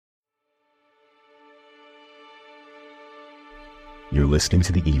You're listening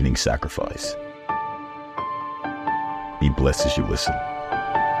to the Evening Sacrifice. Be blessed as you listen.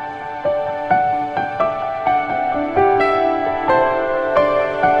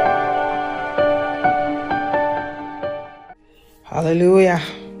 Hallelujah.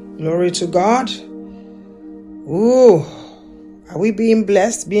 Glory to God. Ooh, are we being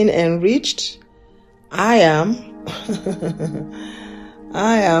blessed, being enriched? I am.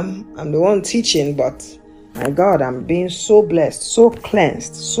 I'm the one teaching, but my God, I'm being so blessed, so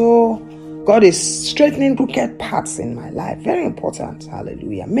cleansed, so God is straightening crooked paths in my life. Very important.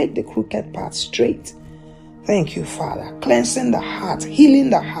 Hallelujah. Make the crooked path straight. Thank you, Father. Cleansing the heart,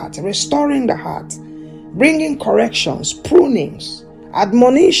 healing the heart, restoring the heart, bringing corrections, prunings,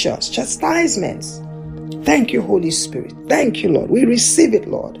 admonitions, chastisements. Thank you, Holy Spirit. Thank you, Lord. We receive it,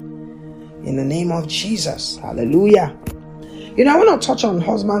 Lord. In the name of Jesus. Hallelujah. I want to touch on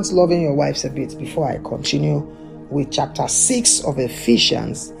husbands loving your wives a bit before I continue with chapter 6 of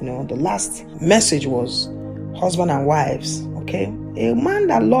Ephesians. The last message was husband and wives. Okay. A man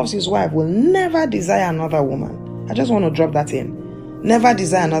that loves his wife will never desire another woman. I just want to drop that in. Never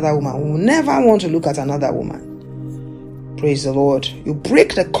desire another woman. Will never want to look at another woman. Praise the Lord. You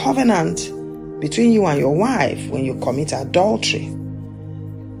break the covenant between you and your wife when you commit adultery.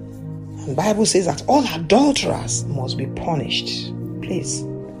 The Bible says that all adulterers must be punished. Please,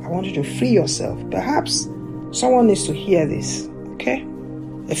 I want you to free yourself. Perhaps someone needs to hear this. Okay?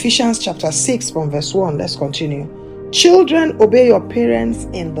 Ephesians chapter 6 from verse 1. Let's continue. Children, obey your parents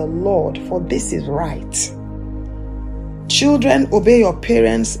in the Lord, for this is right. Children, obey your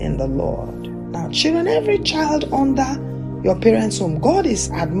parents in the Lord. Now, children, every child under your parents' home, God is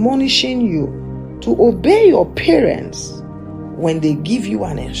admonishing you to obey your parents when they give you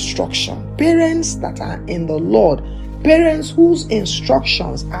an instruction. Parents that are in the Lord, parents whose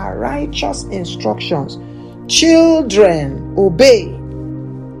instructions are righteous instructions. Children, obey.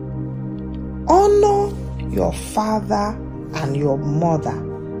 Honor your father and your mother.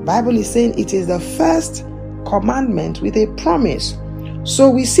 Bible is saying it is the first commandment with a promise. So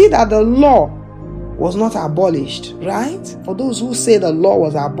we see that the law was not abolished, right? For those who say the law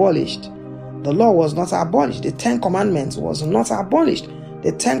was abolished, the law was not abolished. The 10 Commandments was not abolished.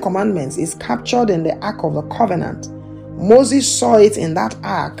 The 10 Commandments is captured in the Ark of the Covenant. Moses saw it in that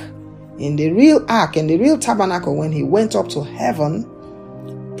ark, in the real tabernacle when he went up to heaven.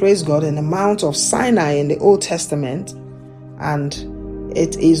 Praise God, in the Mount of Sinai in the Old Testament. And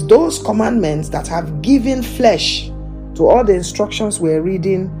it is those commandments that have given flesh to all the instructions we're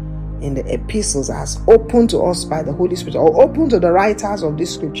reading in the epistles as open to us by the Holy Spirit, or open to the writers of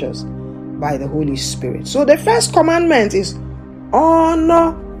these scriptures by the Holy Spirit. So the first commandment is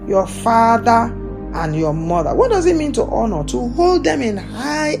honor your father and your mother. What does it mean to honor? To hold them in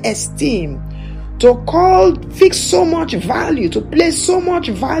high esteem, to fix so much value, to place so much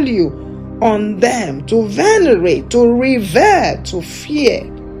value on them, to venerate, to revere, to fear.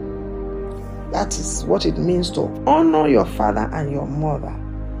 That is what it means to honor your father and your mother.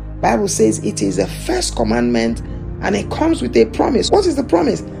 Bible says it is the first commandment and it comes with a promise. What is the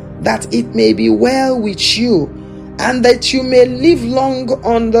promise? That it may be well with you and that you may live long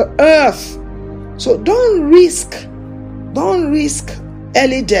on the earth. So don't risk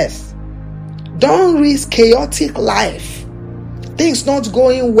early death. Don't risk chaotic life. Things not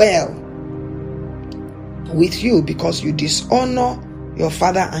going well with you because you dishonor your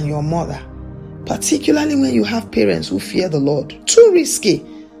father and your mother. Particularly when you have parents who fear the Lord. Too risky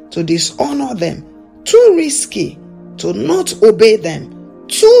to dishonor them. Too risky to not obey them.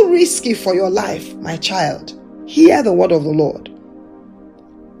 Too risky for your life, my child. Hear the word of the Lord.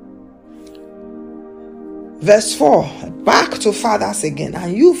 Verse 4, back to fathers again.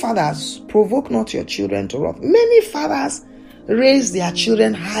 And you fathers, provoke not your children to wrath. Many fathers raise their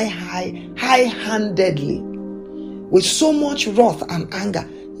children high-handedly with so much wrath and anger.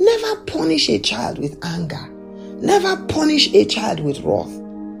 Never punish a child with anger. Never punish a child with wrath.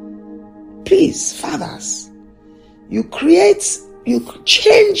 Please, fathers, you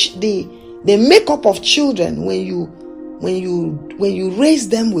change the makeup of children when you raise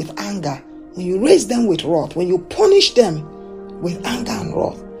them with anger, when you raise them with wrath, when you punish them with anger and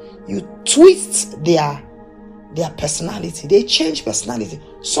wrath. You twist their personality. They change personality.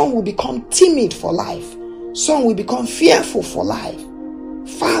 Some will become timid for life. Some will become fearful for life.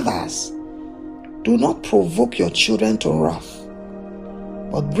 Fathers, do not provoke your children to wrath,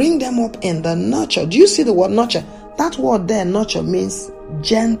 but bring them up in the nurture. Do you see the word nurture? That word there, nurture, means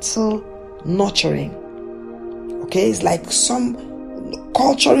gentle nurturing. Okay, it's like some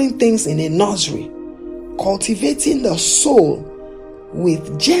culturing things in a nursery, cultivating the soul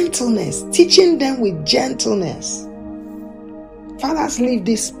with gentleness, teaching them with gentleness. Fathers leave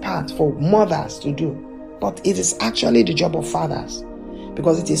this part for mothers to do, but it is actually the job of fathers,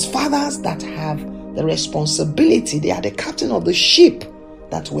 because it is fathers that have the responsibility. They are the captain of the ship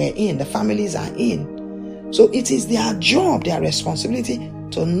that we're in, the families are in. So it is their job, their responsibility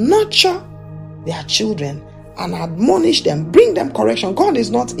to nurture their children and admonish them, bring them correction. God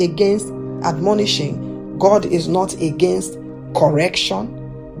is not against admonishing. God is not against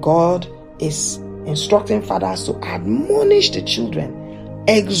correction. God is instructing fathers to admonish the children,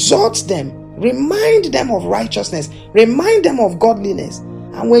 exhort them, remind them of righteousness, remind them of godliness.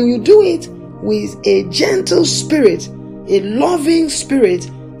 And when you do it with a gentle spirit, a loving spirit,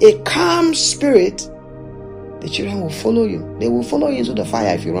 a calm spirit, the children will follow you. They will follow you into the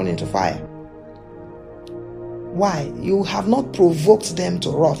fire if you run into fire. Why? You have not provoked them to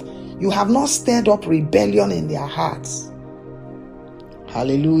wrath. You have not stirred up rebellion in their hearts.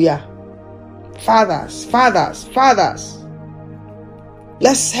 Hallelujah. Fathers.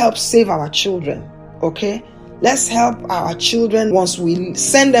 Let's help save our children, okay? Let's help our children. Once we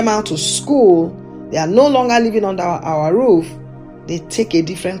send them out to school, they are no longer living under our roof. They take a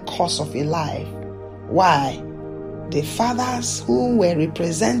different course of a life. Why? The fathers who were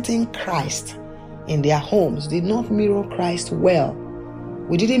representing Christ in their homes did not mirror Christ well.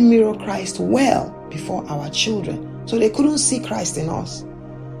 We didn't mirror Christ well before our children, so they couldn't see Christ in us.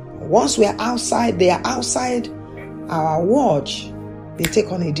 Once we are outside, they are outside our watch, they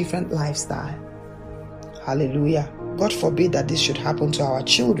take on a different lifestyle. Hallelujah. God forbid that this should happen to our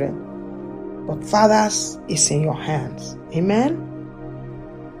children. But fathers, it's in your hands.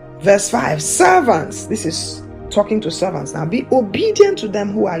 Amen. Verse 5, servants. This is talking to servants now. Be obedient to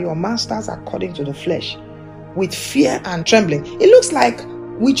them who are your masters according to the flesh, with fear and trembling. It looks like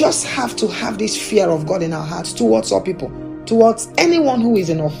we just have to have this fear of God in our hearts towards our people, towards anyone who is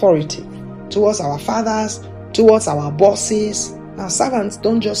in authority, towards our fathers, towards our bosses. Now, servants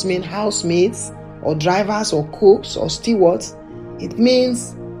don't just mean housemates or drivers or cooks or stewards. It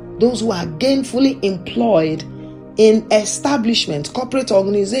means those who are gainfully employed in establishments, corporate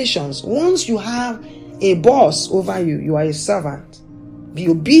organizations. Once you have a boss over you, you are a servant. Be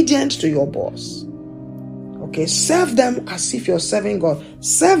obedient to your boss. Okay, serve them as if you're serving God.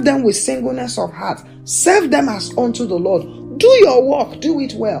 Serve them with singleness of heart. Serve them as unto the Lord. Do your work, do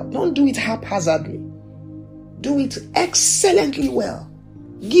it well. Don't do it haphazardly. Do it excellently well.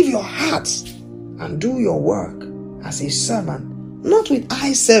 Give your heart and do your work as a servant, not with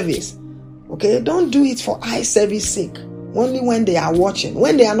eye service. Okay, don't do it for eye service sake. Only when they are watching.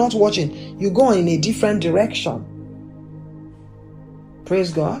 When they are not watching, you go in a different direction.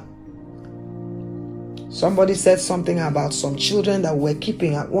 Praise God. Somebody said something about some children that we're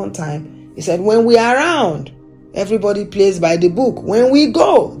keeping at one time. He said, when we are around, everybody plays by the book. When we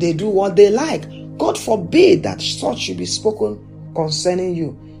go, they do what they like. God forbid that such should be spoken concerning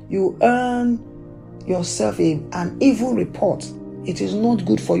you. You earn yourself an evil report. It is not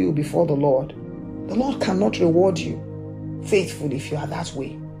good for you before the Lord. The Lord cannot reward you faithfully if you are that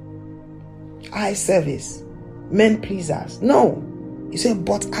way. Eye service, men pleasers. No. He said,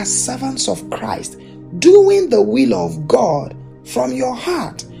 but as servants of Christ, doing the will of God from your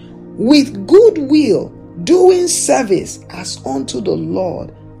heart, with good will, doing service as unto the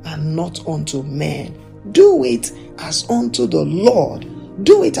Lord and not unto men. Do it as unto the Lord.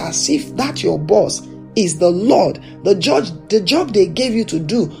 Do it as if that your boss is the Lord. The job they gave you to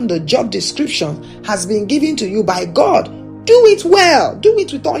do, the job description has been given to you by God. Do it well. Do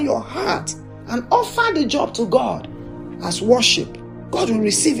it with all your heart and offer the job to God as worship. God will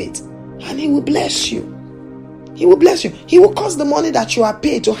receive it and He will bless you. He will bless you. He will cause the money that you are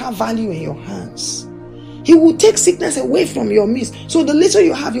paid to have value in your hands. He will take sickness away from your midst. So the little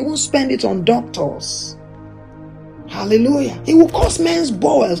you have, you won't spend it on doctors. Hallelujah. He will cause men's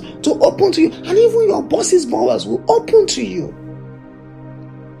bowels to open to you. And even your boss's bowels will open to you.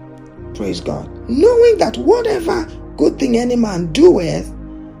 Praise God. Knowing that whatever good thing any man doeth,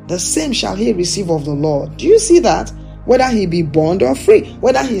 the same shall he receive of the Lord. Do you see that? Whether he be bond or free,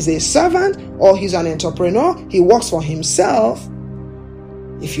 whether he's a servant or he's an entrepreneur, he works for himself.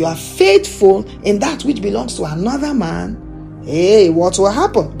 If you are faithful in that which belongs to another man, hey, what will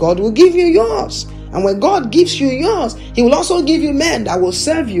happen? God will give you yours. And when God gives you yours, He will also give you men that will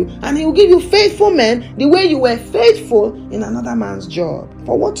serve you. And He will give you faithful men the way you were faithful in another man's job.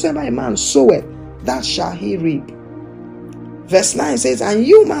 For whatsoever a man soweth, that shall he reap. Verse 9 says, and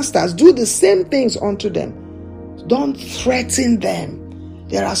you masters, do the same things unto them. Don't threaten them.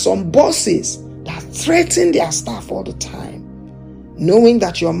 There are some bosses that threaten their staff all the time, knowing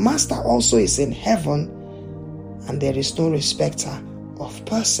that your master also is in heaven and there is no respecter of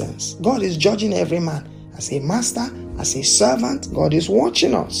persons. God is judging every man as a master, as a servant. God is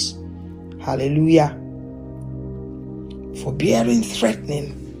watching us. Hallelujah. Forbearing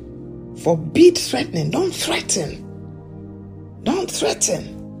threatening. Forbid threatening. Don't threaten. Don't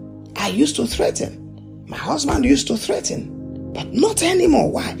threaten. I used to threaten. My husband used to threaten. But not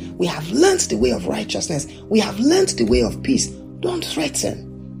anymore. Why? We have learned the way of righteousness. We have learned the way of peace. Don't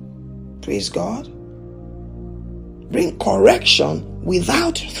threaten. Praise God. Bring correction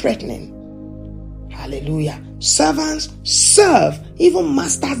without threatening. Hallelujah. Servants serve. Even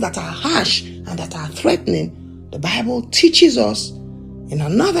masters that are harsh and that are threatening, the Bible teaches us in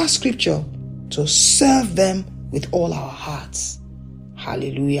another scripture to serve them with all our hearts.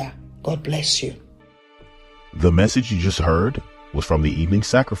 Hallelujah. God bless you. The message you just heard was from the Evening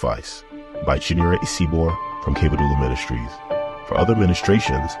Sacrifice by Chinyere Isibor from Kebadula Ministries. For other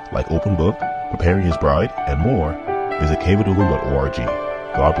ministrations like Open Book, Preparing His Bride, and more, visit kebadula.org.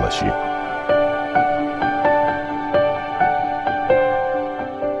 God bless you.